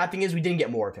only sad thing is we didn't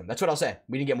get more of him. That's what I'll say.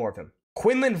 We didn't get more of him.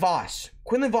 Quinlan Vos.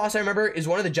 Quinlan Vos, I remember, is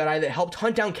one of the Jedi that helped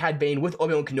hunt down Cad Bane with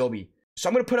Obi-Wan Kenobi. So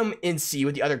I'm going to put him in C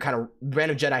with the other kind of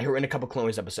random Jedi who were in a couple Clone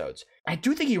Wars episodes. I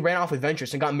do think he ran off with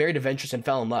Ventress and got married to Ventress and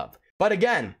fell in love. But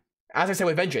again, as I said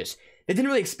with Ventress, they didn't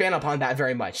really expand upon that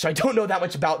very much. So I don't know that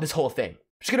much about this whole thing. I'm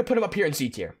just going to put him up here in C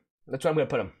tier. That's where I'm going to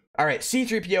put him. All right,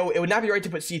 C-3PO. It would not be right to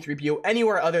put C-3PO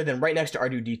anywhere other than right next to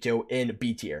R2-D2 in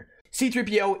B tier.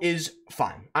 C-3PO is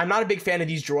fine. I'm not a big fan of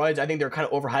these droids. I think they're kind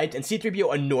of overhyped, and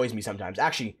C-3PO annoys me sometimes.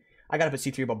 Actually, I gotta put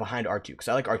C-3PO behind R2 because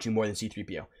I like R2 more than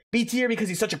C-3PO. B tier because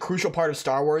he's such a crucial part of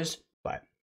Star Wars, but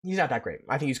he's not that great.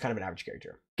 I think he's kind of an average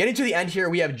character. Getting to the end here,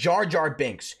 we have Jar Jar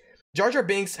Binks. Jar Jar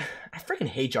Binks, I freaking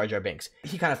hate Jar Jar Binks.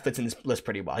 He kind of fits in this list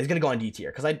pretty well. He's gonna go on D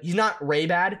tier because he's not Ray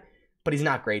bad, but he's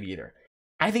not great either.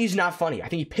 I think he's not funny. I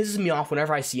think he pisses me off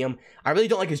whenever I see him. I really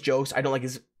don't like his jokes. I don't like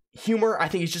his humor. I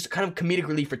think he's just kind of comedic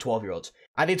relief for 12-year-olds.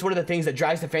 I think it's one of the things that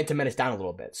drags the Phantom Menace down a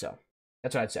little bit, so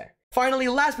that's what I'd say. Finally,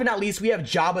 last but not least, we have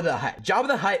Jabba the Hutt. Jabba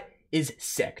the Hutt is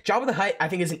sick. Jabba the Hutt, I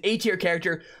think, is an A-tier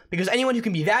character because anyone who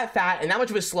can be that fat and that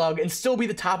much of a slug and still be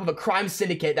the top of a crime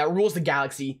syndicate that rules the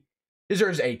galaxy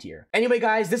deserves A tier. Anyway,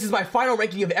 guys, this is my final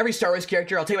ranking of every Star Wars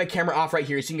character. I'll take my camera off right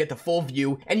here so you can get the full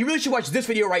view. And you really should watch this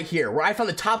video right here, where I found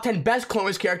the top 10 best Clone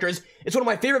Wars characters. It's one of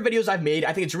my favorite videos I've made.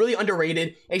 I think it's really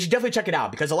underrated, and you should definitely check it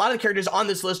out, because a lot of the characters on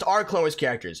this list are Clone Wars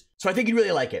characters. So I think you'd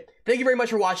really like it. Thank you very much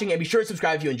for watching, and be sure to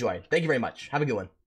subscribe if you enjoyed. Thank you very much. Have a good one.